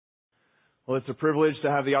Well, it's a privilege to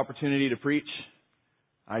have the opportunity to preach.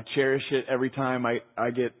 I cherish it every time I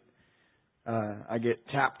get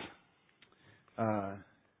tapped. And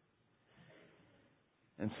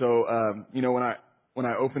so, when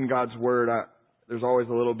I open God's Word, there's always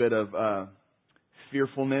a little bit of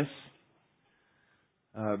fearfulness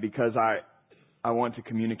because I want to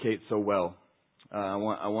communicate so well. I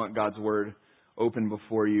want God's Word open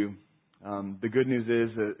before you. The good news is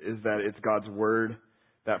that it's God's Word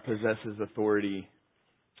that possesses authority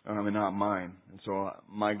and not mine. And so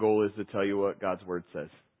my goal is to tell you what God's Word says.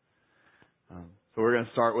 So we're going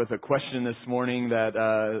to start with a question this morning, that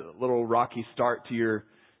little rocky start to your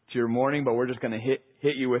morning, but we're just going to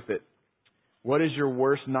hit you with it. What is your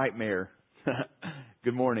worst nightmare?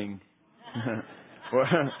 Good morning.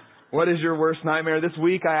 What is your worst nightmare? This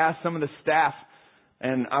week I asked some of the staff,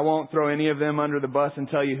 and I won't throw any of them under the bus and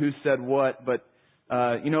tell you who said what, but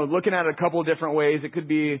looking at it a couple of different ways. It could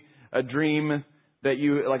be a dream that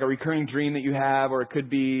like a recurring dream that you have, or it could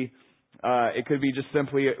be just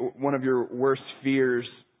simply one of your worst fears.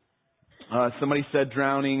 Somebody said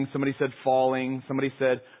drowning. Somebody said falling. Somebody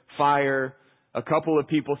said fire. A couple of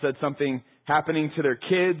people said something happening to their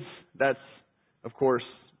kids. That's, of course,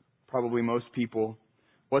 probably most people.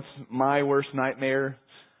 What's my worst nightmare?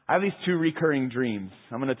 I have these two recurring dreams.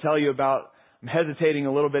 I'm going to tell you about. I'm hesitating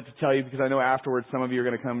a little bit to tell you because I know afterwards some of you are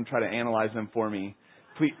going to come try to analyze them for me.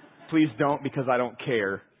 Please don't, because I don't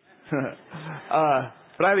care.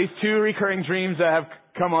 But I have these two recurring dreams that have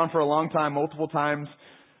come on for a long time, multiple times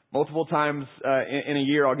in a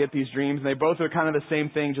year. I'll get these dreams, and they both are kind of the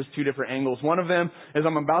same thing, just two different angles. One of them is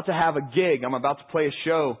I'm about to have a gig. I'm about to play a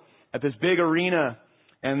show at this big arena,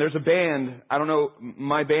 and there's a band. I don't know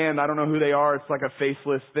my band. I don't know who they are. It's like a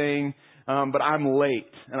faceless thing. But I'm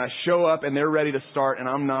late, and I show up, and they're ready to start, and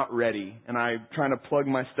I'm not ready. And I'm trying to plug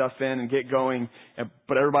my stuff in and get going,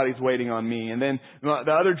 but everybody's waiting on me. And then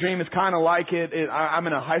the other dream is kind of like it. I'm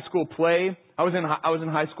in a high school play. I was in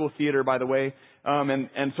high school theater, by the way.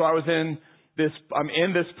 And so I'm in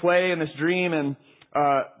this play, in this dream, and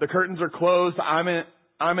the curtains are closed. I'm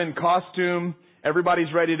in costume.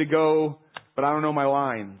 Everybody's ready to go, but I don't know my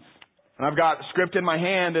lines. And I've got a script in my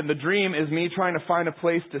hand, and the dream is me trying to find a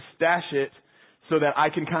place to stash it so that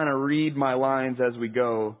I can kind of read my lines as we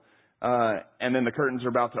go. And then the curtains are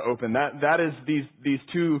about to open. That is these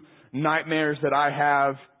two nightmares that I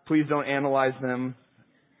have. Please don't analyze them.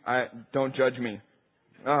 Don't judge me.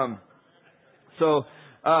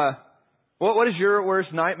 What is your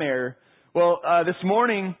worst nightmare? Well, this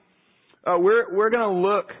morning, we're going to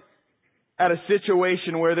look at a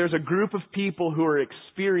situation where there's a group of people who are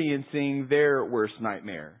experiencing their worst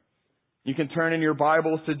nightmare. You can turn in your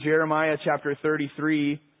Bibles to Jeremiah chapter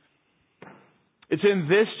 33. It's in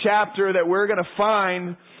this chapter that we're going to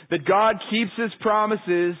find that God keeps His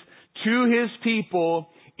promises to His people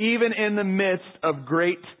even in the midst of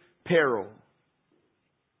great peril.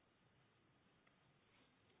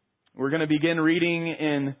 We're going to begin reading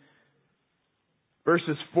in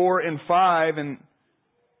verses 4 and 5, and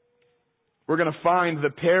we're going to find the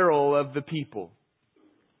peril of the people.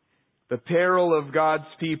 The peril of God's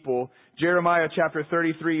people. Jeremiah chapter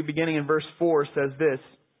 33, beginning in verse 4, says this.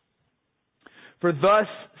 For thus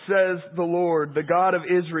says the Lord, the God of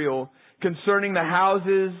Israel, concerning the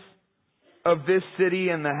houses of this city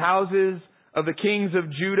and the houses of the kings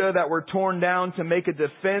of Judah that were torn down to make a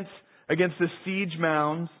defense against the siege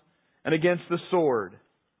mounds and against the sword.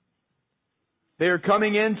 They are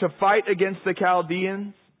coming in to fight against the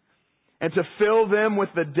Chaldeans, and to fill them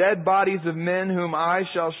with the dead bodies of men whom I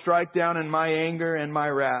shall strike down in my anger and my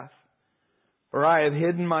wrath. For I have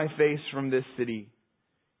hidden my face from this city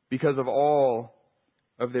because of all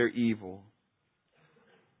of their evil.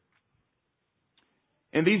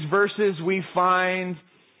 In these verses we find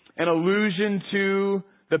an allusion to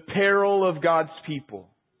the peril of God's people.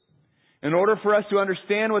 In order for us to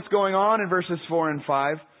understand what's going on in verses 4 and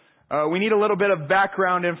 5, we need a little bit of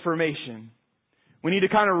background information. We need to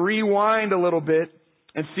kind of rewind a little bit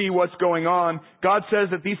and see what's going on. God says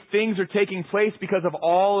that these things are taking place because of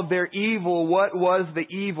all of their evil. What was the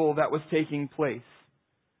evil that was taking place?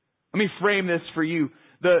 Let me frame this for you.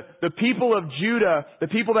 The people of Judah, the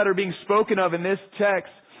people that are being spoken of in this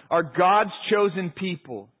text, are God's chosen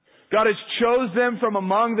people. God has chosen them from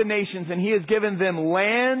among the nations, and He has given them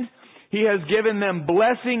land. He has given them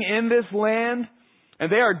blessing in this land,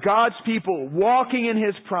 and they are God's people walking in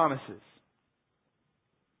His promises.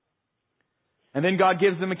 And then God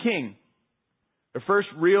gives them a king. The first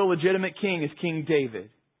real legitimate king is King David.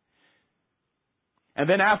 And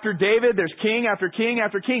then after David, there's king after king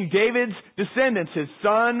after king. David's descendants, his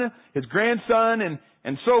son, his grandson,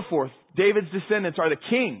 and so forth. David's descendants are the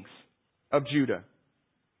kings. of Judah.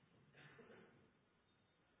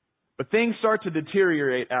 But things start to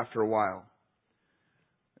deteriorate after a while.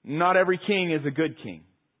 Not every king is a good king.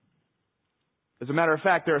 As a matter of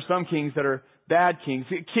fact, there are some kings that are bad kings.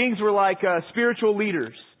 Kings were like spiritual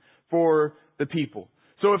leaders for the people.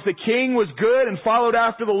 So if the king was good and followed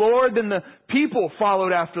after the Lord, then the people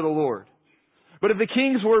followed after the Lord. But if the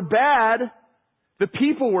kings were bad, the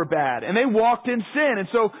people were bad, and they walked in sin. And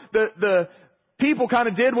so the people kind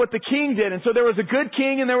of did what the king did. And so there was a good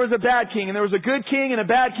king and there was a bad king, and there was a good king and a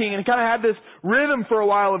bad king, and it kind of had this rhythm for a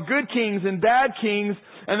while of good kings and bad kings,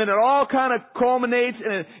 and then it all kind of culminates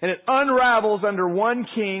and it unravels under one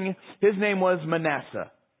king. His name was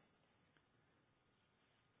Manasseh.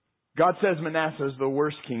 God says Manasseh is the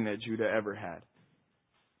worst king that Judah ever had.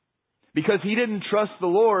 Because he didn't trust the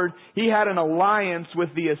Lord, he had an alliance with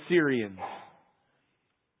the Assyrians.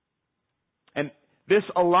 And this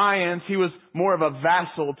alliance, he was more of a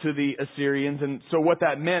vassal to the Assyrians. And so what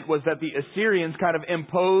that meant was that the Assyrians kind of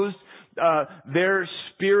imposed their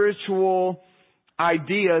spiritual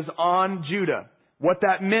ideas on Judah. What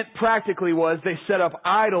that meant practically was they set up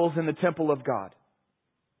idols in the temple of God.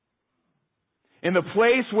 In the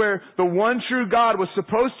place where the one true God was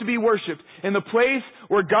supposed to be worshipped, in the place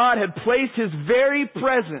where God had placed His very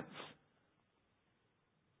presence,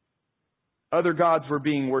 other gods were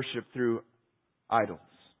being worshipped through idols.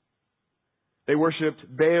 They worshipped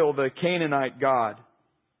Baal, the Canaanite god.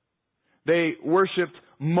 They worshipped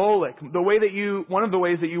Moloch. One of the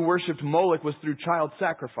ways that you worshipped Moloch was through child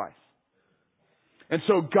sacrifice. And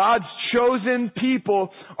so God's chosen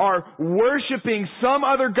people are worshiping some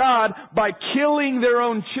other god by killing their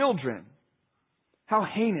own children. How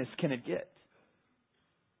heinous can it get?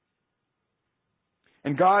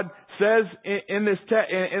 And God says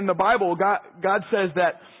in the Bible, God says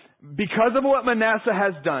that because of what Manasseh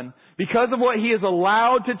has done, because of what he has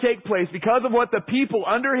allowed to take place, because of what the people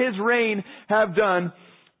under his reign have done,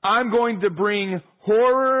 I'm going to bring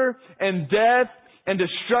horror and death and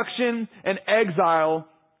destruction and exile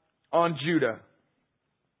on Judah.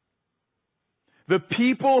 The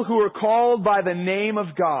people who are called by the name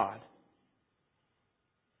of God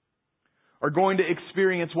are going to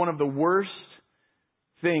experience one of the worst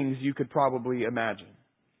things you could probably imagine.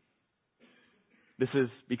 This is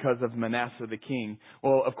because of Manasseh the king.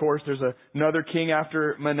 Well, of course, there's another king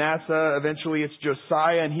after Manasseh. Eventually it's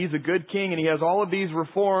Josiah, and he's a good king, and he has all of these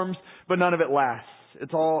reforms, but none of it lasts.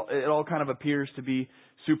 It all kind of appears to be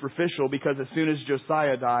superficial, because as soon as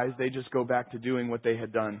Josiah dies, they just go back to doing what they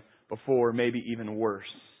had done before, maybe even worse.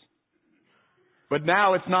 But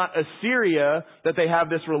now it's not Assyria that they have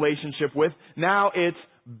this relationship with. Now it's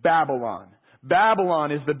Babylon.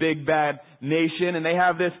 Babylon is the big bad nation, and they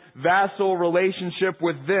have this vassal relationship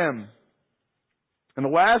with them. And the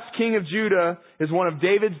last king of Judah is one of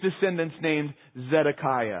David's descendants named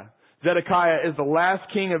Zedekiah. Zedekiah is the last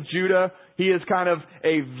king of Judah. He is kind of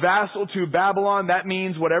a vassal to Babylon. That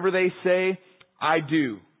means whatever they say, I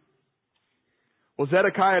do. Well,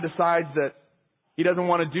 Zedekiah decides that he doesn't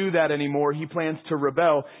want to do that anymore. He plans to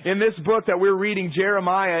rebel. In this book that we're reading,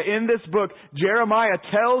 Jeremiah, Jeremiah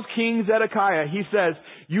tells King Zedekiah, he says,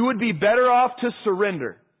 you would be better off to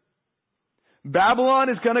surrender. Babylon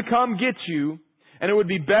is going to come get you, and it would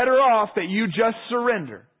be better off that you just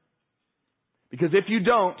surrender. Because if you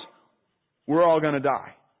don't, we're all going to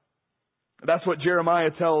die. That's what Jeremiah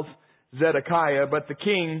tells Zedekiah, but the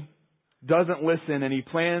king doesn't listen, and he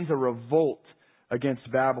plans a revolt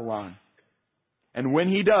against Babylon. And when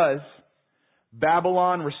he does,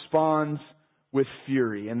 Babylon responds with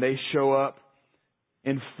fury, and they show up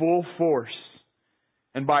in full force.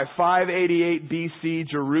 And by 588 BC,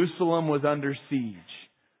 Jerusalem was under siege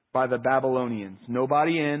by the Babylonians.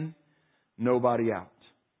 Nobody in, nobody out.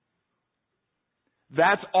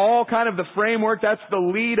 That's all kind of the framework. That's the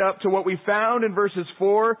lead up to what we found in verses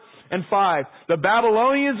 4 and 5. The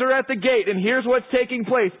Babylonians are at the gate, and here's what's taking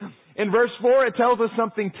place. In verse 4, it tells us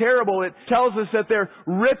something terrible. It tells us that they're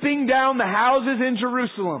ripping down the houses in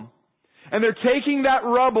Jerusalem. And they're taking that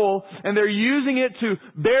rubble and they're using it to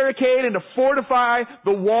barricade and to fortify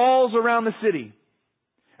the walls around the city.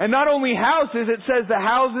 And not only houses, it says the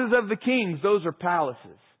houses of the kings. Those are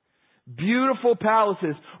palaces. Beautiful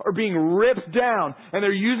palaces are being ripped down, and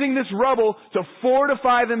they're using this rubble to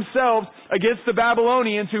fortify themselves against the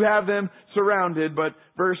Babylonians who have them surrounded. But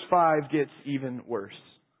verse 5 gets even worse.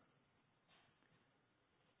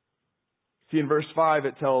 See, in verse 5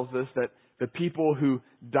 it tells us that the people who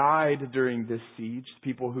died during this siege,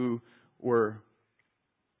 people who were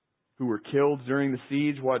killed during the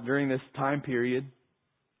siege, during this time period,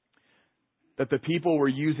 that the people were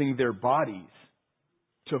using their bodies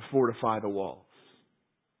to fortify the walls.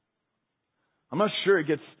 I'm not sure it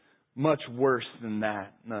gets much worse than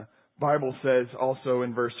that. And the Bible says also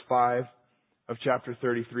in verse 5 of chapter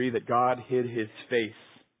 33 that God hid His face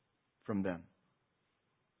from them.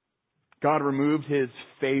 God removed His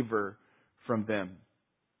favor from them.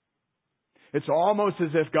 It's almost as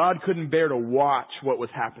if God couldn't bear to watch what was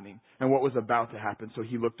happening and what was about to happen, so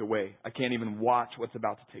He looked away. I can't even watch what's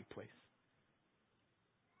about to take place.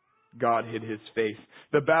 God hid His face.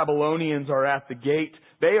 The Babylonians are at the gate.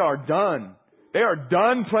 They are done. They are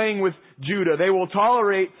done playing with Judah. They will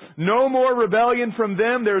tolerate no more rebellion from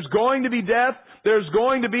them. There's going to be death. There's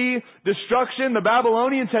going to be destruction. The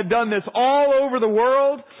Babylonians had done this all over the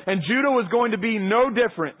world, and Judah was going to be no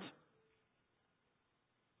different.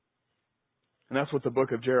 And that's what the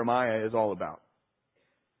book of Jeremiah is all about.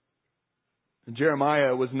 And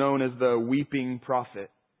Jeremiah was known as the weeping prophet.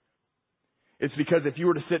 It's because if you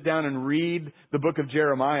were to sit down and read the book of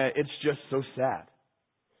Jeremiah, it's just so sad.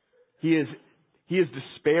 He is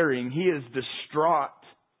despairing. He is distraught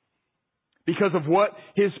because of what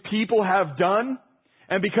his people have done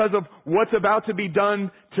and because of what's about to be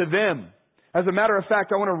done to them. As a matter of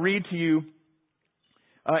fact, I want to read to you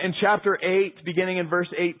in chapter 8, beginning in verse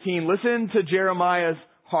 18. Listen to Jeremiah's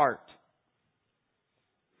heart.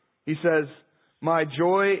 He says, "My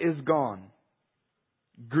joy is gone.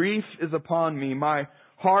 Grief is upon me. My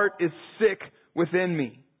heart is sick within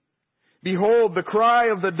me. Behold, the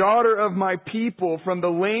cry of the daughter of my people from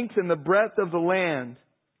the length and the breadth of the land."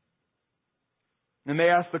 And they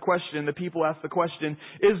ask the question, the people ask the question,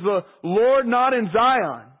 "Is the Lord not in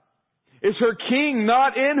Zion? Is her king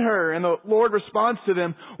not in her?" And the Lord responds to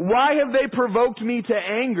them, "Why have they provoked me to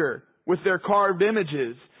anger with their carved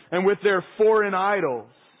images and with their foreign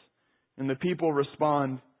idols?" And the people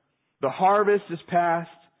respond, "The harvest is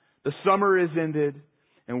past, the summer is ended,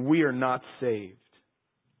 and we are not saved."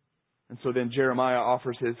 And so then Jeremiah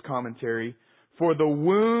offers his commentary. "For the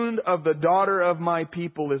wound of the daughter of my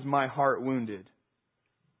people is my heart wounded.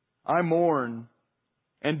 I mourn,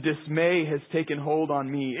 and dismay has taken hold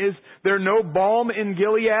on me. Is there no balm in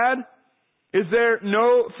Gilead? Is there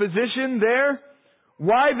no physician there?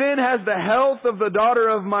 Why then has the health of the daughter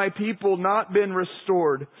of my people not been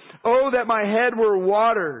restored? Oh, that my head were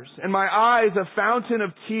waters, and my eyes a fountain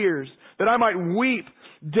of tears, that I might weep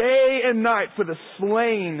day and night for the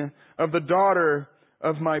slain of the daughter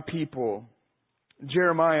of my people."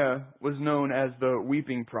 Jeremiah was known as the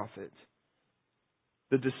weeping prophet.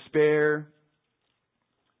 The despair,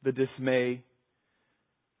 the dismay.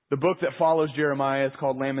 The book that follows Jeremiah is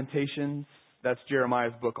called Lamentations. That's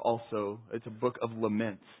Jeremiah's book also. It's a book of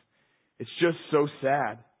laments. It's just so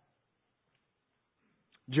sad.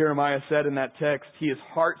 Jeremiah said in that text, he is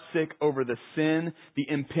heartsick over the sin, the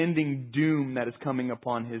impending doom that is coming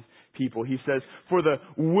upon his people. He says, "For the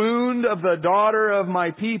wound of the daughter of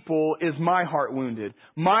my people is my heart wounded."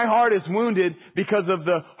 My heart is wounded because of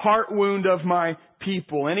the heart wound of my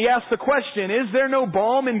people. And he asks the question, is there no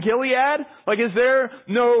balm in Gilead? Like, is there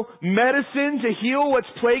no medicine to heal what's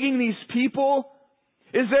plaguing these people?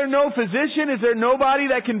 Is there no physician? Is there nobody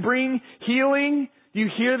that can bring healing? Do you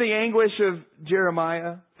hear the anguish of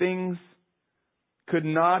Jeremiah? Things could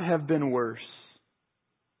not have been worse.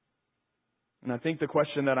 And I think the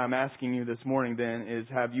question that I'm asking you this morning then is,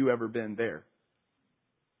 have you ever been there?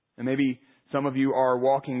 And maybe some of you are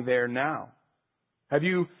walking there now. Have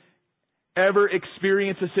you ever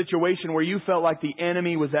experienced a situation where you felt like the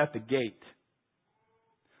enemy was at the gate?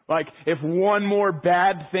 Like, if one more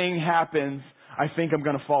bad thing happens, I think I'm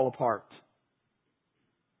going to fall apart.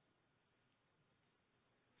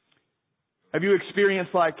 Have you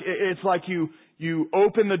experienced it's like you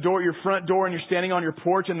open the door, your front door, and you're standing on your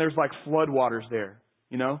porch and there's like floodwaters there,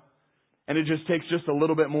 you know? And it just takes just a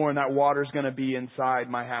little bit more and that water's going to be inside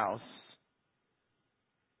my house.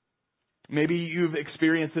 Maybe you've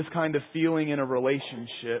experienced this kind of feeling in a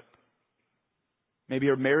relationship. Maybe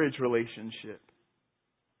a marriage relationship.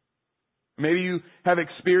 Maybe you have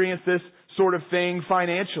experienced this sort of thing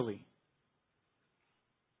financially.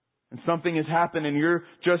 And something has happened and you're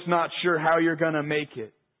just not sure how you're going to make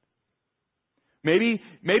it. Maybe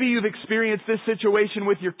you've experienced this situation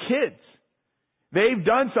with your kids. They've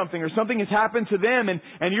done something or something has happened to them and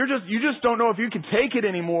you just don't know if you can take it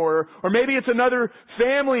anymore. Or maybe it's another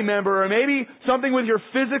family member, or maybe something with your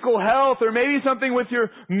physical health, or maybe something with your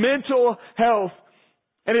mental health.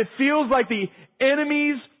 And it feels like the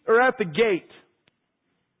enemies are at the gate.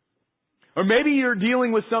 Or maybe you're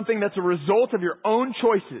dealing with something that's a result of your own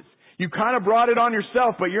choices. You kind of brought it on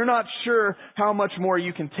yourself, but you're not sure how much more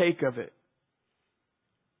you can take of it.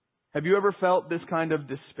 Have you ever felt this kind of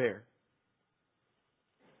despair?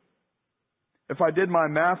 If I did my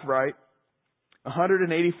math right,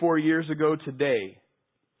 184 years ago today,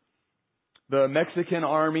 the Mexican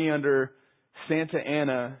army under Santa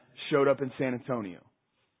Anna showed up in San Antonio.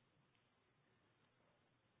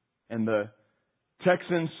 And the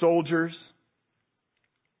Texan soldiers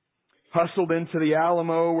hustled into the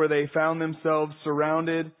Alamo, where they found themselves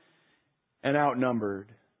surrounded and outnumbered.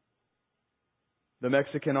 The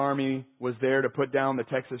Mexican army was there to put down the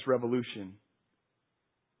Texas Revolution.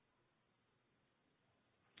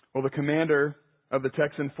 Well, the commander of the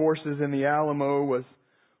Texan forces in the Alamo was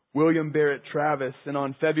William Barrett Travis, and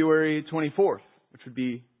on February 24th, which would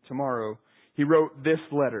be tomorrow, he wrote this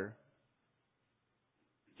letter.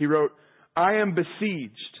 He wrote, "I am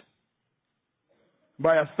besieged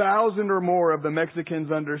by 1,000 or more of the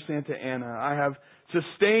Mexicans under Santa Anna. I have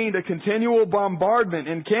sustained a continual bombardment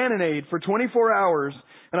and cannonade for 24 hours,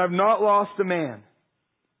 and I've not lost a man.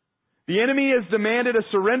 The enemy has demanded a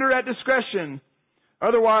surrender at discretion.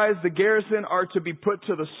 Otherwise, the garrison are to be put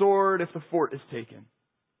to the sword if the fort is taken.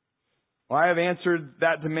 Well, I have answered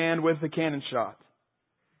that demand with a cannon shot,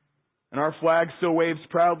 and our flag still waves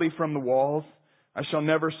proudly from the walls. I shall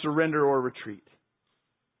never surrender or retreat.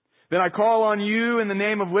 Then I call on you in the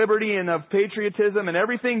name of liberty and of patriotism and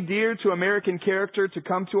everything dear to American character to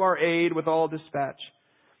come to our aid with all dispatch.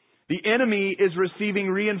 The enemy is receiving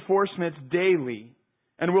reinforcements daily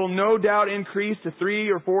and will no doubt increase to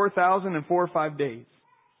 3,000 or 4,000 in 4 or 5 days.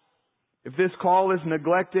 If this call is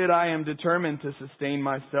neglected, I am determined to sustain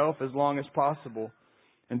myself as long as possible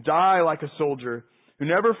and die like a soldier who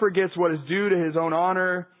never forgets what is due to his own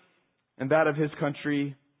honor and that of his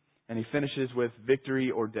country." And he finishes with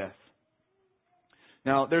victory or death.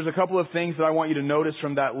 Now, there's a couple of things that I want you to notice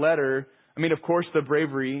from that letter. I mean, of course, the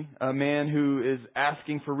bravery, a man who is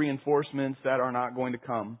asking for reinforcements that are not going to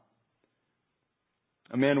come.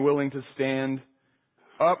 A man willing to stand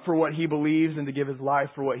up for what he believes and to give his life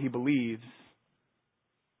for what he believes.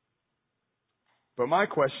 But my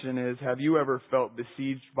question is, have you ever felt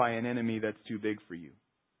besieged by an enemy that's too big for you?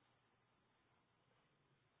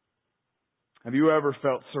 Have you ever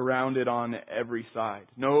felt surrounded on every side?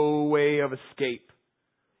 No way of escape.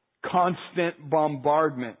 Constant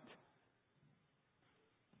bombardment.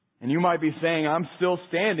 And you might be saying, "I'm still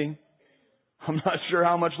standing. I'm not sure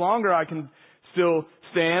how much longer I can still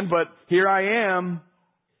stand, but here I am."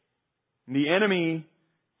 The enemy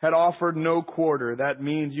had offered no quarter. That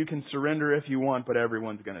means you can surrender if you want, but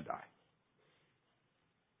everyone's going to die.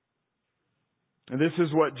 And this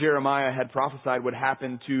is what Jeremiah had prophesied would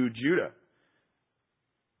happen to Judah.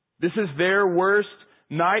 This is their worst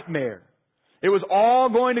nightmare. It was all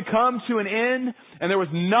going to come to an end, and there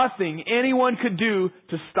was nothing anyone could do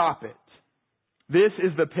to stop it. This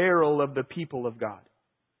is the peril of the people of God.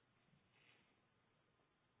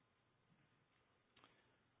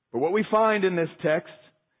 But what we find in this text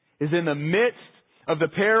is in the midst of the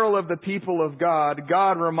peril of the people of God,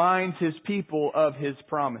 God reminds His people of His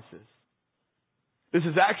promises. This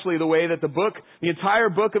is actually the way that the entire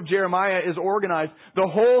book of Jeremiah is organized. The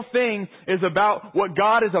whole thing is about what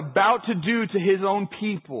God is about to do to His own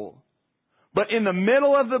people. But in the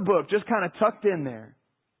middle of the book, just kind of tucked in there,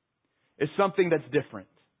 is something that's different.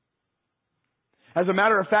 As a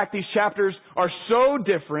matter of fact, these chapters are so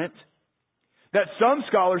different that some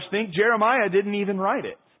scholars think Jeremiah didn't even write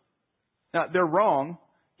it. Now, they're wrong.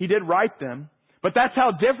 He did write them. But that's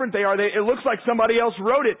how different they are. It looks like somebody else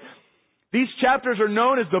wrote it. These chapters are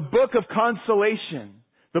known as the book of consolation,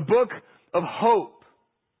 the book of hope.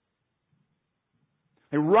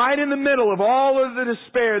 And right in the middle of all of the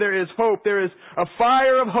despair, there is hope. There is a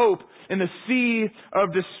fire of hope in the sea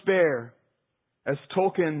of despair. As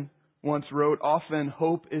Tolkien once wrote, "Often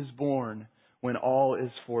hope is born when all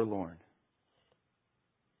is forlorn."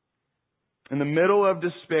 In the middle of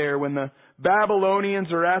despair, when the Babylonians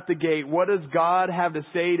are at the gate, what does God have to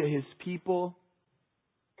say to His people?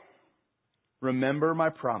 Remember my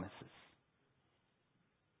promises.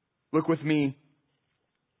 Look with me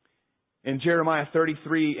in Jeremiah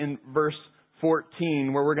 33 in verse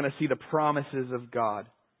 14, where we're going to see the promises of God.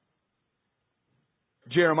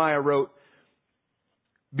 Jeremiah wrote,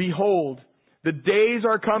 "Behold, the days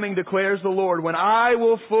are coming, declares the Lord, when I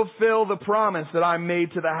will fulfill the promise that I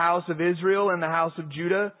made to the house of Israel and the house of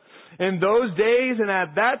Judah. In those days and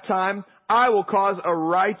at that time, I will cause a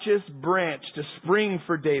righteous branch to spring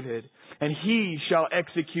for David, and he shall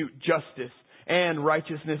execute justice and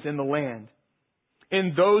righteousness in the land.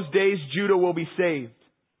 In those days, Judah will be saved,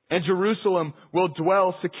 and Jerusalem will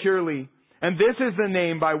dwell securely. And this is the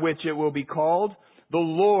name by which it will be called: the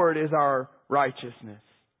Lord is our righteousness.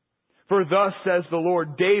 For thus says the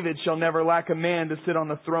Lord, David shall never lack a man to sit on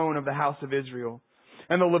the throne of the house of Israel.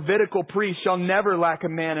 and the Levitical priest shall never lack a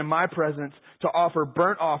man in my presence to offer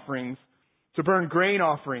burnt offerings, to burn grain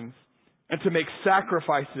offerings, and to make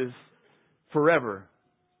sacrifices forever.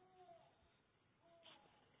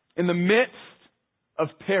 In the midst of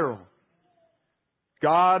peril,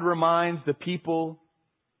 God reminds the people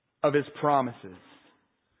of His promises.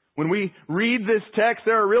 When we read this text,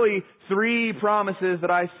 there are really three promises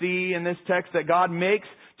that I see in this text that God makes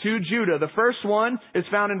to Judah. The first one is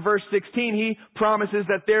found in verse 16. He promises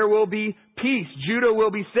that there will be peace. Judah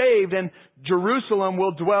will be saved and Jerusalem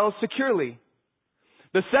will dwell securely.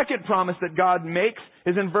 The second promise that God makes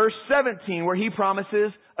is in verse 17, where He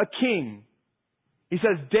promises a king. He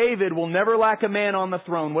says David will never lack a man on the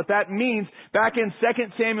throne. What that means, back in 2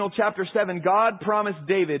 Samuel chapter 7, God promised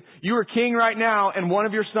David, you are king right now and one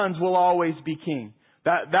of your sons will always be king.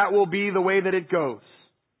 That will be the way that it goes.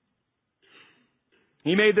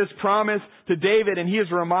 He made this promise to David and He is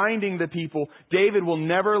reminding the people, David will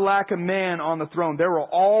never lack a man on the throne. There will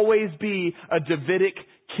always be a Davidic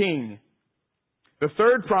king. The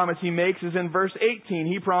third promise He makes is in verse 18.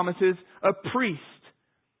 He promises a priest.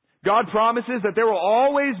 God promises that there will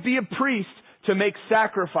always be a priest to make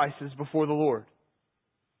sacrifices before the Lord.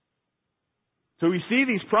 So we see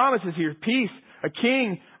these promises here. Peace, a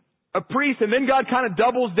king, a priest. And then God kind of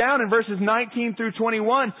doubles down in verses 19 through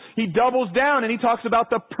 21. He doubles down and He talks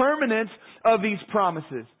about the permanence of these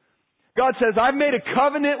promises. God says, I've made a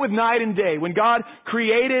covenant with night and day. When God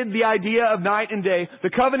created the idea of night and day,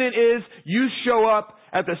 the covenant is you show up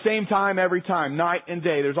at the same time every time, night and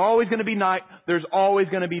day. There's always going to be night. There's always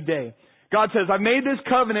going to be day. God says, I've made this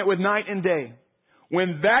covenant with night and day.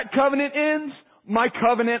 When that covenant ends, my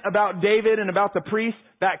covenant about David and about the priest,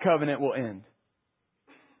 that covenant will end.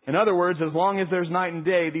 In other words, as long as there's night and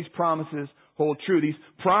day, these promises hold true. These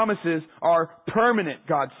promises are permanent,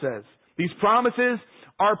 God says. These promises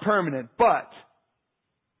are permanent, but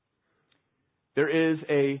there is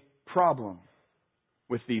a problem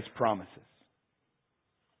with these promises.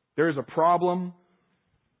 There is a problem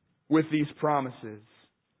with these promises.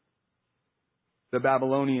 The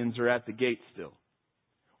Babylonians are at the gate still.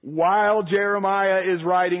 While Jeremiah is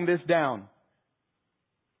writing this down,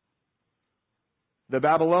 the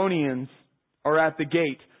Babylonians are at the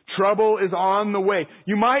gate. Trouble is on the way.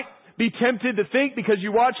 You might be tempted to think, because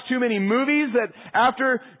you watch too many movies, that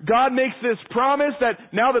after God makes this promise that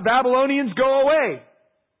now the Babylonians go away.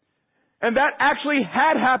 And that actually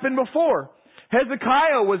had happened before.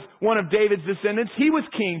 Hezekiah was one of David's descendants. He was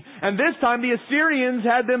king. And this time the Assyrians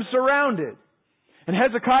had them surrounded. And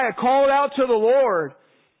Hezekiah called out to the Lord.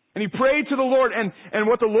 And he prayed to the Lord. And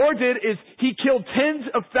what the Lord did is He killed tens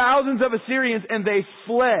of thousands of Assyrians and they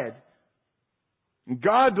fled. And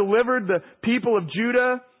God delivered the people of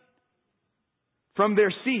Judah from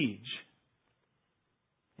their siege.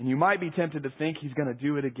 And you might be tempted to think He's going to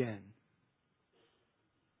do it again.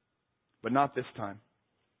 But not this time.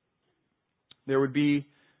 There would be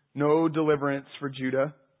no deliverance for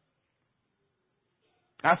Judah.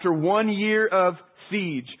 After 1 year of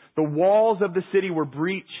siege, the walls of the city were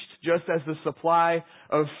breached just as the supply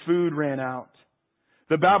of food ran out.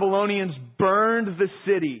 The Babylonians burned the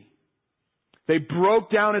city. They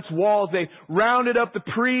broke down its walls. They rounded up the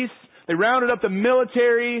priests. They rounded up the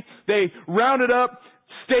military. They rounded up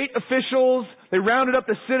state officials. They rounded up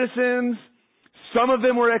the citizens. Some of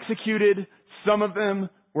them were executed. Some of them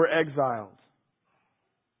were exiled.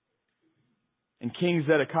 And King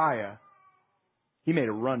Zedekiah, he made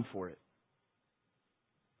a run for it.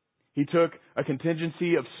 He took a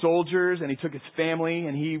contingency of soldiers and he took his family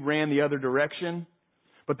and he ran the other direction.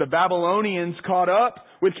 But the Babylonians caught up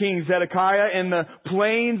with King Zedekiah in the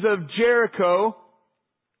plains of Jericho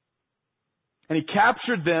and he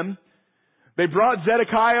captured them. They brought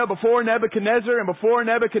Zedekiah before Nebuchadnezzar, and before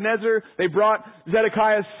Nebuchadnezzar, they brought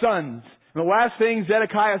Zedekiah's sons. And the last thing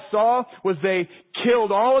Zedekiah saw was they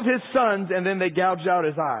killed all of his sons and then they gouged out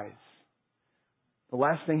his eyes. The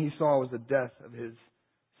last thing he saw was the death of his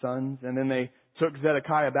sons, and then they took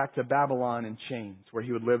Zedekiah back to Babylon in chains, where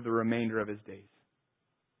he would live the remainder of his days.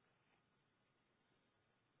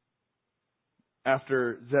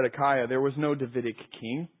 After Zedekiah, there was no Davidic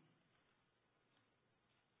king.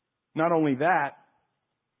 Not only that,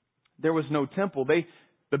 there was no temple.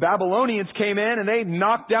 The Babylonians came in and they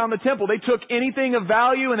knocked down the temple. They took anything of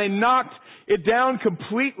value and they knocked it down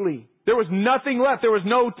completely. There was nothing left. There was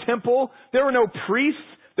no temple. There were no priests.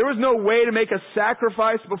 There was no way to make a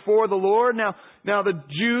sacrifice before the Lord. Now the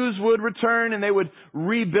Jews would return and they would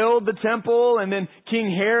rebuild the temple, and then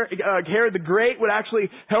King Herod the Great would actually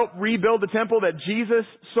help rebuild the temple that Jesus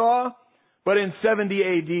saw. But in 70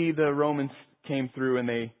 AD, the Romans came through and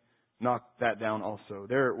they knocked that down also.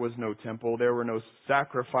 There was no temple. There were no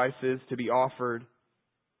sacrifices to be offered.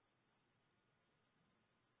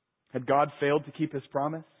 Had God failed to keep His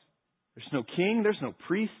promise? There's no king. There's no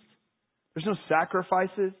priest. There's no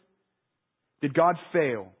sacrifices. Did God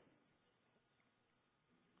fail?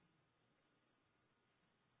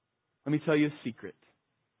 Let me tell you a secret.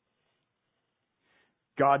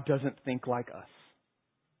 God doesn't think like us.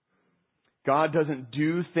 God doesn't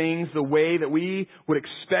do things the way that we would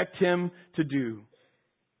expect Him to do.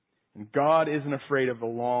 And God isn't afraid of the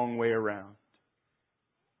long way around.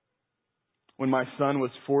 When my son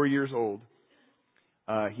was 4 years old,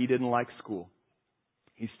 he didn't like school.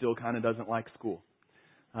 He still kind of doesn't like school.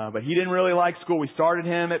 But he didn't really like school. We started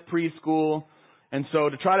him at preschool. And so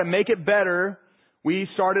to try to make it better, we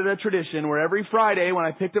started a tradition where every Friday when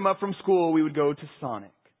I picked him up from school, we would go to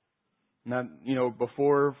Sonic. Now,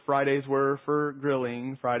 before Fridays were for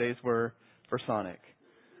grilling, Fridays were for Sonic.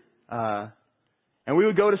 And we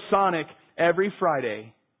would go to Sonic every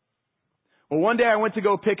Friday. Well, one day I went to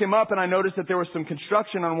go pick him up and I noticed that there was some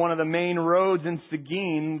construction on one of the main roads in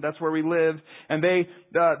Seguin. That's where we lived. And they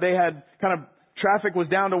had kind of, traffic was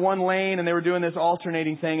down to one lane and they were doing this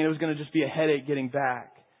alternating thing and it was going to just be a headache getting back.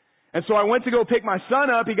 And so I went to go pick my son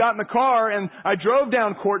up. He got in the car and I drove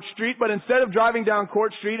down Court Street, but instead of driving down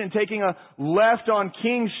Court Street and taking a left on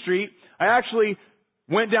King Street, I actually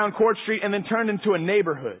went down Court Street and then turned into a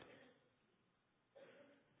neighborhood.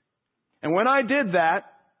 And when I did that,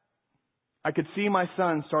 I could see my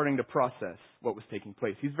son starting to process what was taking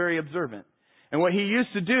place. He's very observant. And what he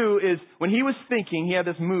used to do is, when he was thinking, he had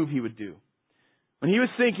this move he would do. When he was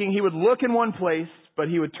thinking, he would look in one place, but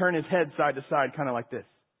he would turn his head side to side, kind of like this.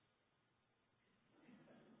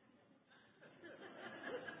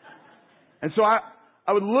 And so I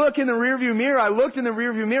would look in the rearview mirror. I looked in the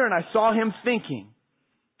rearview mirror and I saw him thinking.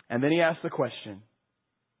 And then he asked the question,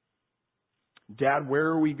 "Dad, where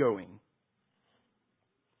are we going?"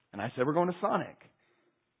 And I said, "We're going to Sonic."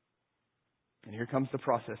 And here comes the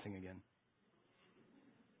processing again.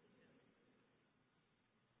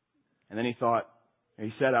 And then he thought,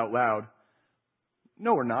 and he said out loud,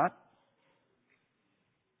 "No, we're not."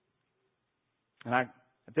 And at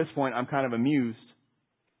this point, I'm kind of amused.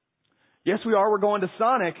 "Yes, we are. We're going to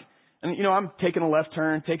Sonic." And, I'm taking a left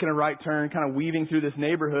turn, taking a right turn, kind of weaving through this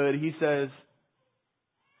neighborhood. He says,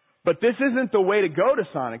 "But this isn't the way to go to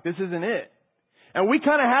Sonic. This isn't it." And we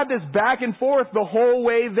kind of had this back and forth the whole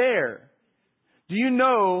way there. Do you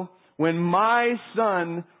know, when my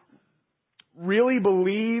son really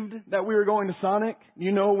believed that we were going to Sonic,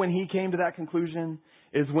 when he came to that conclusion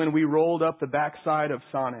is when we rolled up the backside of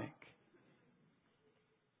Sonic.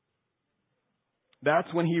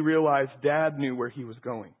 That's when he realized Dad knew where he was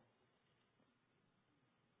going.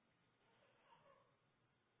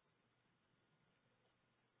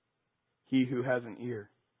 He who has an ear,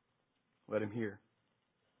 let him hear.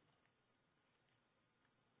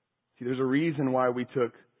 See, there's a reason why we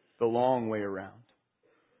took the long way around.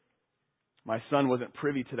 My son wasn't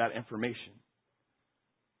privy to that information.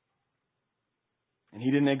 And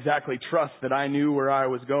he didn't exactly trust that I knew where I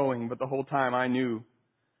was going, but the whole time I knew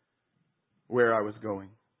where I was going.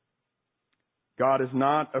 God is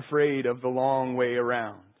not afraid of the long way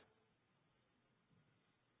around.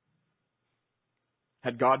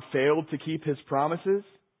 Had God failed to keep His promises?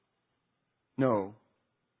 No.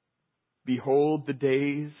 "Behold, the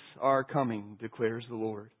days are coming, declares the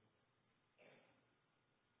Lord."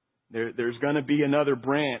 There's going to be another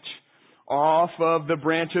branch off of the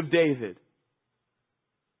branch of David.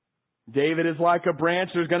 David is like a branch.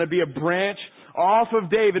 There's going to be a branch off of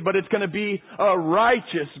David, but it's going to be a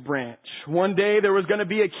righteous branch. One day there was going to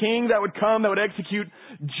be a king that would come that would execute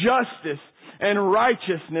justice and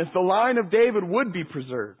righteousness. The line of David would be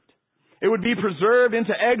preserved. It would be preserved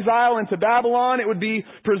into exile into Babylon. It would be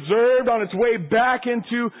preserved on its way back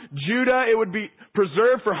into Judah. It would be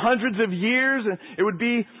preserved for hundreds of years. And it would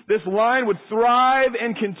be, this line would thrive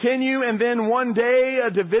and continue. And then one day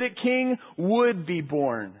a Davidic king would be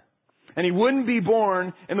born. And he wouldn't be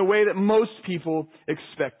born in the way that most people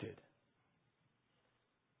expected.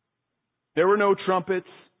 There were no trumpets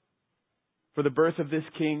for the birth of this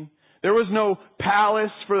king. There was no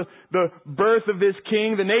palace for the birth of this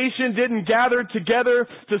king. The nation didn't gather together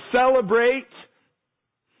to celebrate.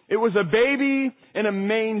 It was a baby in a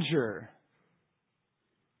manger.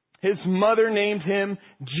 His mother named him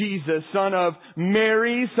Jesus, son of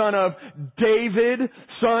Mary, son of David,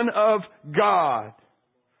 son of God.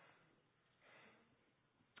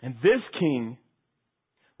 And this king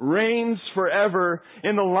reigns forever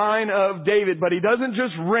in the line of David. But he doesn't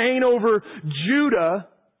just reign over Judah.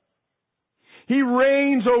 He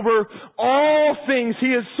reigns over all things. He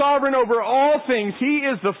is sovereign over all things. He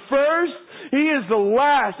is the first. He is the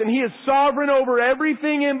last. And He is sovereign over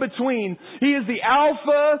everything in between. He is the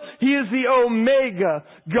Alpha. He is the Omega.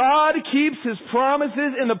 God keeps His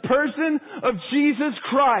promises in the person of Jesus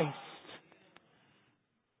Christ.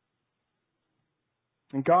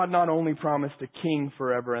 And God not only promised a king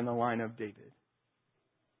forever in the line of David.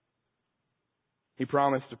 He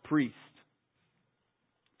promised a priest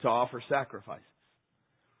to offer sacrifices.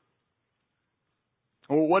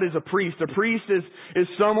 Well, what is a priest? A priest is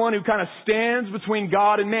someone who kind of stands between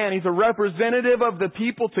God and man. He's a representative of the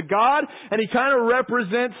people to God, and he kind of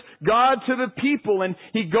represents God to the people. And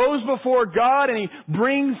he goes before God and he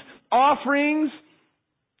brings offerings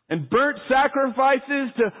and burnt sacrifices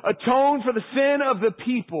to atone for the sin of the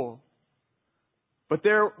people. But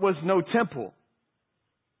there was no temple.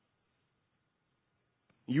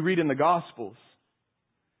 You read in the Gospels,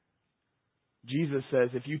 Jesus says,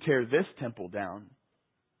 if you tear this temple down,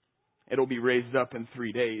 it'll be raised up in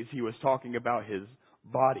 3 days. He was talking about His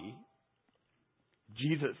body.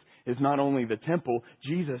 Jesus is not only the temple,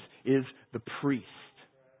 Jesus is the priest.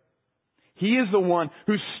 He is the one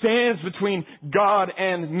who stands between God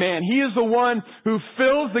and man. He is the one who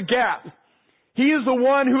fills the gap. He is the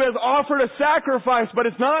one who has offered a sacrifice, but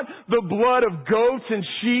it's not the blood of goats and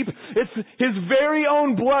sheep. It's His very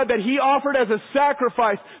own blood that He offered as a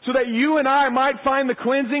sacrifice so that you and I might find the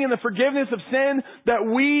cleansing and the forgiveness of sin that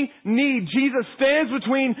we need. Jesus stands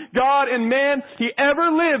between God and man. He ever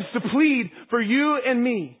lives to plead for you and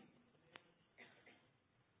me.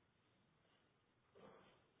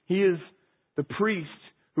 He is the priest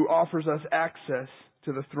who offers us access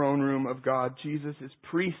to the throne room of God. Jesus is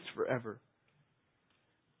priest forever.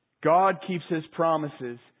 God keeps His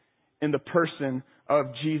promises in the person of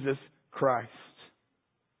Jesus Christ.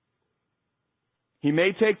 He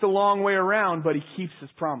may take the long way around, but He keeps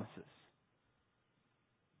His promises.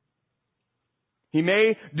 He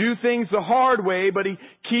may do things the hard way, but He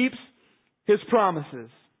keeps His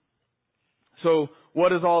promises. So, what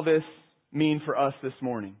does all this mean for us this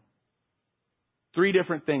morning? 3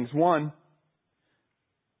 different things. 1,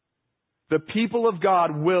 the people of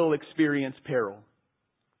God will experience peril.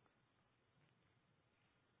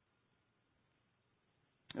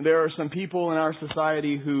 There are some people in our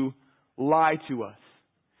society who lie to us.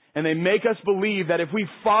 And they make us believe that if we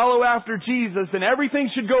follow after Jesus, then everything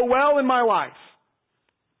should go well in my life.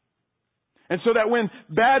 And so that when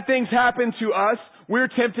bad things happen to us, we're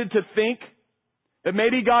tempted to think that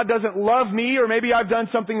maybe God doesn't love me, or maybe I've done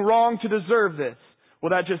something wrong to deserve this.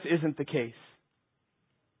 Well, that just isn't the case.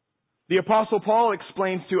 The Apostle Paul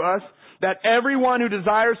explains to us that everyone who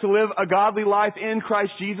desires to live a godly life in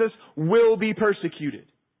Christ Jesus will be persecuted.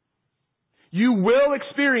 You will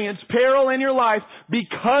experience peril in your life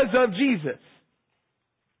because of Jesus.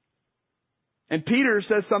 And Peter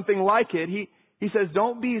says something like it. He says,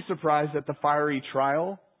 don't be surprised at the fiery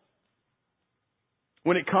trial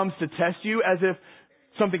when it comes to test you as if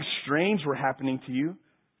something strange were happening to you.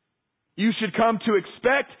 You should come to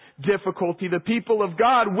expect difficulty. The people of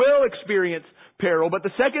God will experience peril. But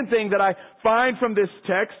the second thing that I find from this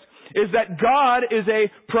text is that God is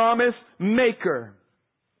a promise maker.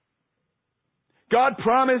 God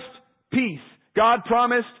promised peace. God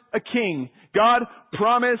promised a king. God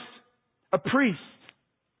promised a priest.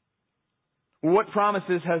 What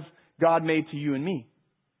promises has God made to you and me?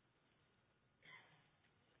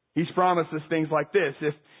 He's promised us things like this.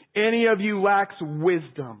 If any of you lacks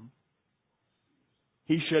wisdom,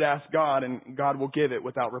 he should ask God, and God will give it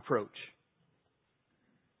without reproach.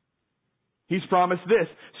 He's promised this.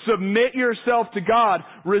 Submit yourself to God.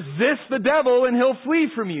 Resist the devil and he'll flee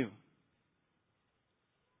from you.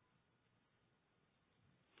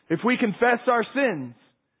 If we confess our sins,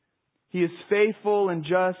 He is faithful and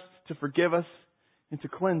just to forgive us and to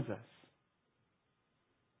cleanse us.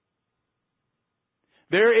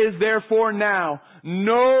 There is therefore now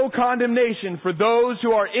no condemnation for those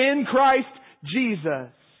who are in Christ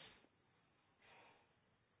Jesus.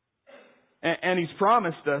 And He's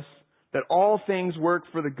promised us that all things work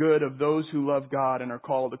for the good of those who love God and are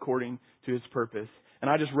called according to His purpose.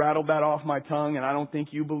 And I just rattled that off my tongue, and I don't think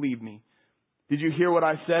you believe me. Did you hear what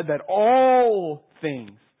I said? That all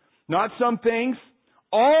things, not some things,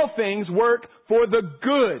 all things work for the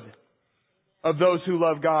good of those who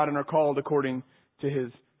love God and are called according to His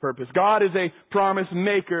purpose. God is a promise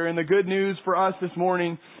maker, and the good news for us this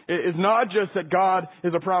morning is not just that God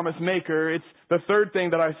is a promise maker. It's the third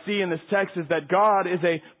thing that I see in this text is that God is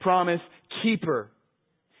a promise keeper.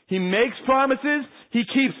 He makes promises, He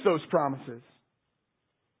keeps those promises.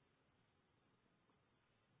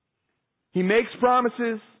 He makes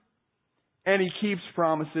promises, And He keeps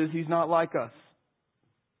promises. He's not like us.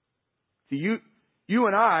 See, you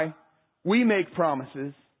and I, we make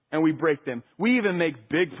promises and we break them. We even make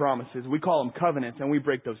big promises. We call them covenants, and we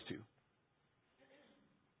break those too.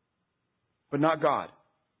 But not God.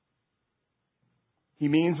 He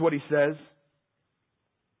means what He says,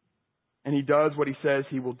 and He does what He says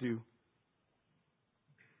He will do.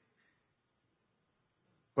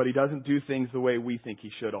 But He doesn't do things the way we think He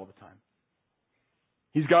should all the time.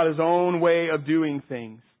 He's got His own way of doing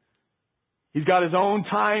things. He's got His own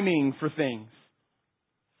timing for things.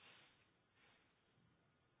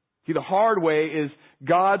 See, the hard way is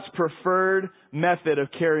God's preferred method of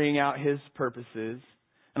carrying out His purposes.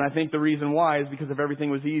 And I think the reason why is because if everything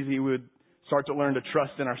was easy, we would start to learn to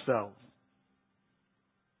trust in ourselves.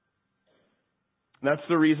 And that's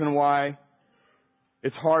the reason why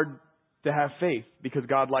it's hard to have faith, because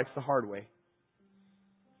God likes the hard way.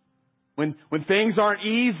 When things aren't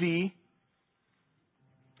easy,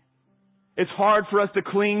 it's hard for us to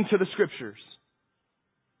cling to the Scriptures.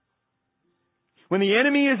 When the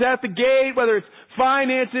enemy is at the gate, whether it's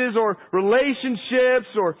finances or relationships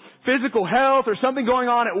or physical health or something going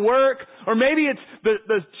on at work, or maybe it's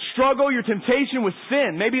the struggle, your temptation with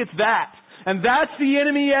sin. Maybe it's that. And that's the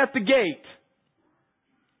enemy at the gate.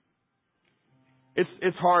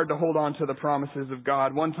 It's hard to hold on to the promises of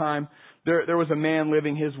God. One time, there was a man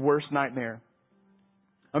living his worst nightmare.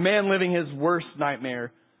 A man living his worst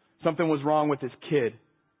nightmare. Something was wrong with his kid.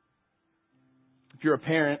 If you're a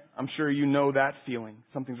parent, I'm sure you know that feeling.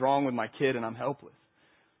 Something's wrong with my kid and I'm helpless.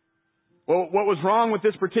 Well, what was wrong with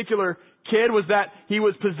this particular kid was that he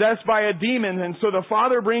was possessed by a demon, and so the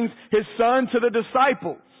father brings his son to the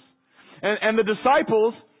disciples. And the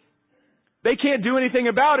disciples, they can't do anything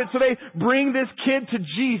about it, so they bring this kid to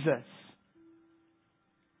Jesus.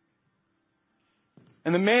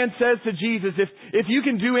 And the man says to Jesus, if you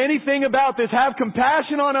can do anything about this, have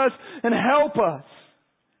compassion on us and help us.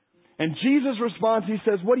 And Jesus responds, He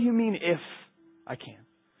says, what do you mean if I can?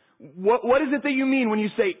 What is it that you mean when you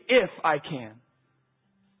say if I can?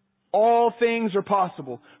 All things are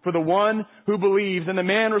possible for the one who believes. And the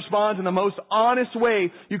man responds in the most honest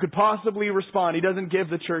way you could possibly respond. He doesn't give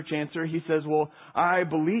the church answer. He says, well, I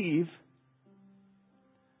believe,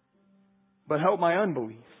 but help my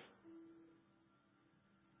unbelief.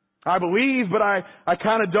 I believe, but I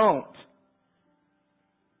kind of don't.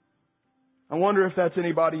 I wonder if that's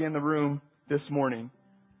anybody in the room this morning.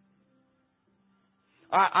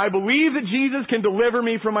 I believe that Jesus can deliver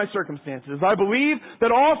me from my circumstances. I believe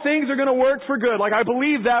that all things are going to work for good. Like, I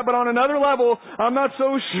believe that, but on another level, I'm not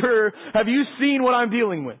so sure. Have you seen what I'm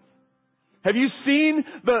dealing with? Have you seen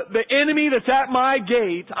the enemy that's at my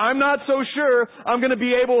gate? I'm not so sure I'm going to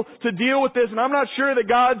be able to deal with this, and I'm not sure that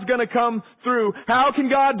God's going to come through. How can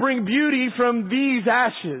God bring beauty from these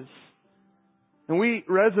ashes? And we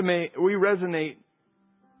resonate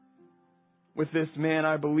with this man.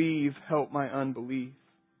 I believe, help my unbelief.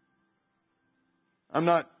 I'm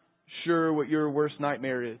not sure what your worst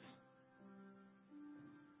nightmare is.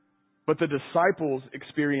 But the disciples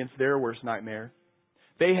experienced their worst nightmare.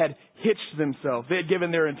 They had hitched themselves. They had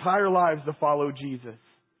given their entire lives to follow Jesus.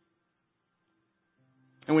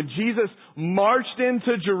 And when Jesus marched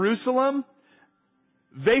into Jerusalem,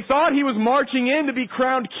 they thought He was marching in to be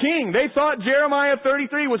crowned king. They thought Jeremiah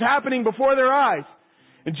 33 was happening before their eyes.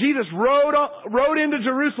 And Jesus rode into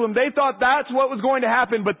Jerusalem. They thought that's what was going to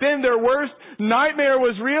happen. But then their worst nightmare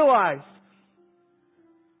was realized.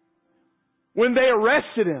 When they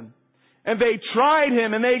arrested Him, and they tried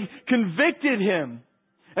Him, and they convicted Him,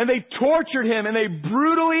 and they tortured Him, and they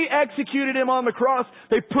brutally executed Him on the cross.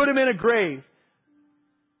 They put Him in a grave.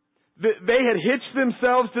 They had hitched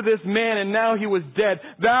themselves to this man, and now He was dead.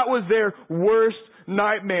 That was their worst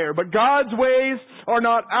nightmare. But God's ways are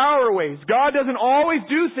not our ways. God doesn't always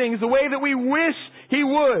do things the way that we wish He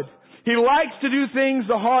would. He likes to do things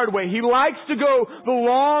the hard way. He likes to go the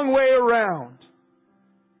long way around.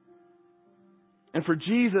 And for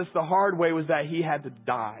Jesus, the hard way was that He had to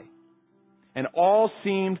die. And all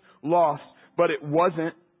seemed lost, but it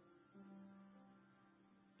wasn't.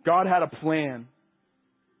 God had a plan.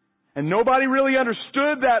 And nobody really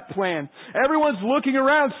understood that plan. Everyone's looking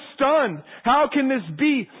around stunned. How can this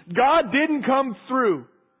be? God didn't come through.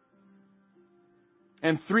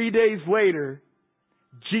 And 3 days later,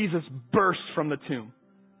 Jesus burst from the tomb.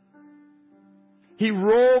 He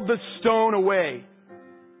rolled the stone away.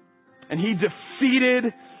 And He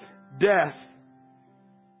defeated death.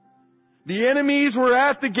 The enemies were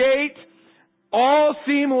at the gate. All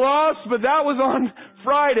seemed lost, but that was on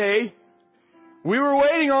Friday. We were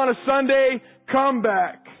waiting on a Sunday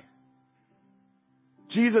comeback.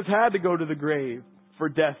 Jesus had to go to the grave for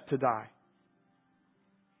death to die.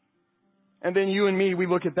 And then you and me, we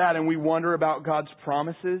look at that and we wonder about God's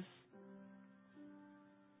promises.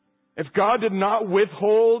 If God did not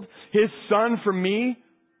withhold His Son from me,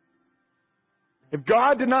 if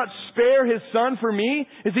God did not spare His Son for me,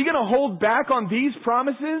 is He going to hold back on these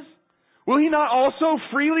promises? Will He not also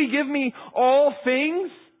freely give me all things?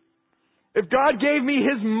 If God gave me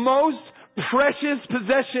His most precious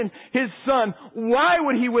possession, His Son, why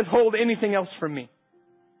would He withhold anything else from me?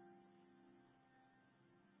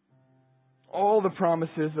 All the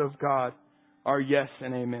promises of God are yes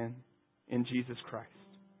and amen in Jesus Christ.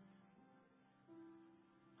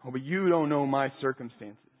 Oh, but you don't know my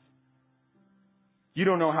circumstances. You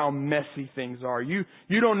don't know how messy things are. You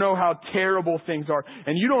don't know how terrible things are.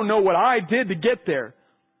 And you don't know what I did to get there.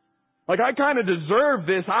 Like, I kind of deserve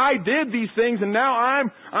this. I did these things and now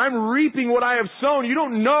I'm reaping what I have sown. You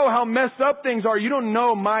don't know how messed up things are. You don't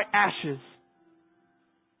know my ashes.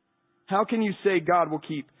 How can you say God will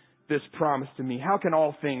keep this promise to me? How can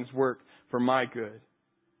all things work for my good?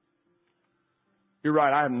 You're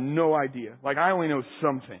right, I have no idea. Like, I only know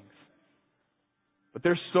some things. But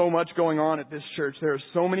there's so much going on at this church. There are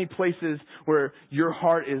so many places where your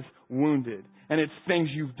heart is wounded. And it's things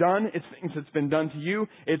you've done. It's things that's been done to you.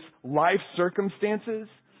 It's life circumstances.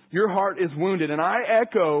 Your heart is wounded. And I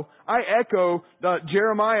echo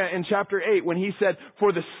Jeremiah in chapter 8 when he said,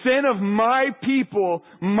 for the sin of my people,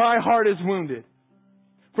 my heart is wounded.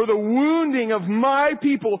 For the wounding of my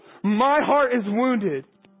people, my heart is wounded.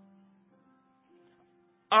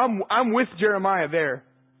 I'm with Jeremiah there.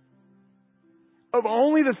 Of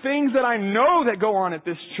only the things that I know that go on at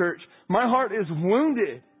this church, my heart is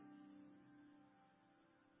wounded.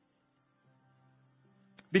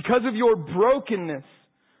 Because of your brokenness,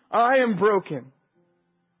 I am broken.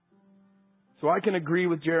 So I can agree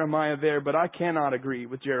with Jeremiah there, but I cannot agree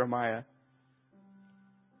with Jeremiah.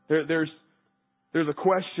 There's a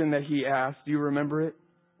question that he asked. Do you remember it?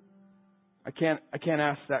 I can't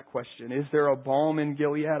ask that question. Is there a balm in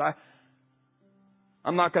Gilead?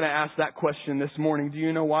 I'm not going to ask that question this morning. Do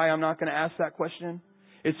you know why I'm not going to ask that question?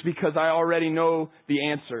 It's because I already know the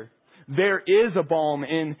answer. There is a balm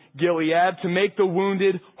in Gilead to make the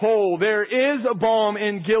wounded whole. There is a balm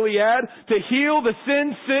in Gilead to heal the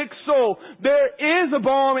sin-sick soul. There is a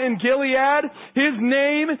balm in Gilead. His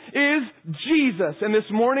name is Jesus. And this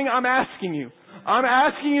morning I'm asking you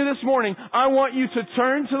this morning, I want you to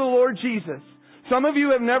turn to the Lord Jesus. Some of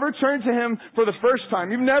you have never turned to Him for the first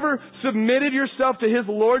time. You've never submitted yourself to His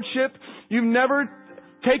Lordship. You've never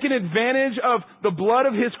taken advantage of the blood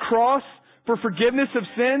of His cross for forgiveness of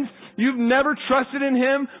sins. You've never trusted in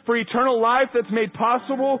Him for eternal life that's made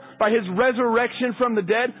possible by His resurrection from the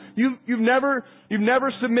dead. You've never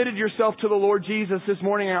submitted yourself to the Lord Jesus this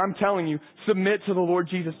morning. And I'm telling you, submit to the Lord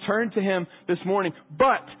Jesus. Turn to Him this morning.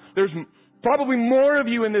 But there's probably more of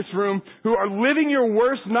you in this room who are living your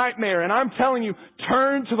worst nightmare. And I'm telling you,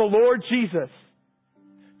 turn to the Lord Jesus.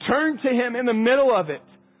 Turn to Him in the middle of it.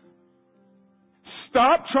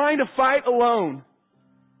 Stop trying to fight alone.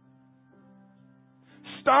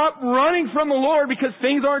 Stop running from the Lord because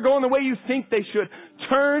things aren't going the way you think they should.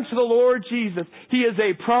 Turn to the Lord Jesus. He is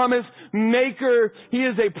a promise maker. He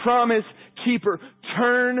is a promise keeper.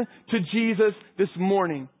 Turn to Jesus this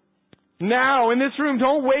morning. Now, in this room,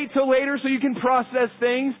 don't wait till later so you can process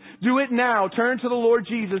things. Do it now. Turn to the Lord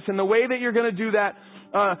Jesus. And the way that you're going to do that,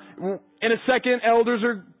 in a second, elders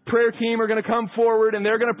or prayer team are going to come forward and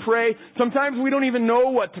they're going to pray. Sometimes we don't even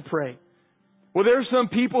know what to pray. Well, there's some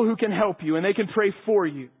people who can help you and they can pray for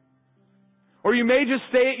you. Or you may just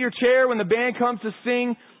stay at your chair when the band comes to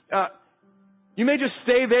sing. You may just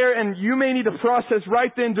stay there and you may need to process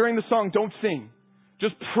right then during the song. Don't sing.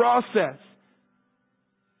 Just process.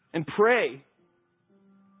 And pray.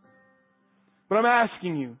 But I'm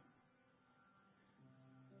asking you,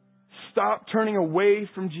 stop turning away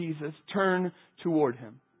from Jesus. Turn toward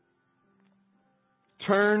Him.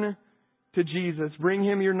 Turn to Jesus. Bring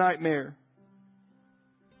Him your nightmare.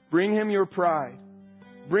 Bring Him your pride.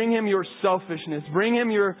 Bring Him your selfishness. Bring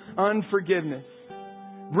Him your unforgiveness.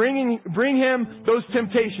 Bring Him those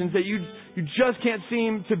temptations that you just can't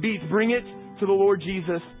seem to beat. Bring it to the Lord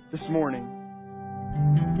Jesus this morning.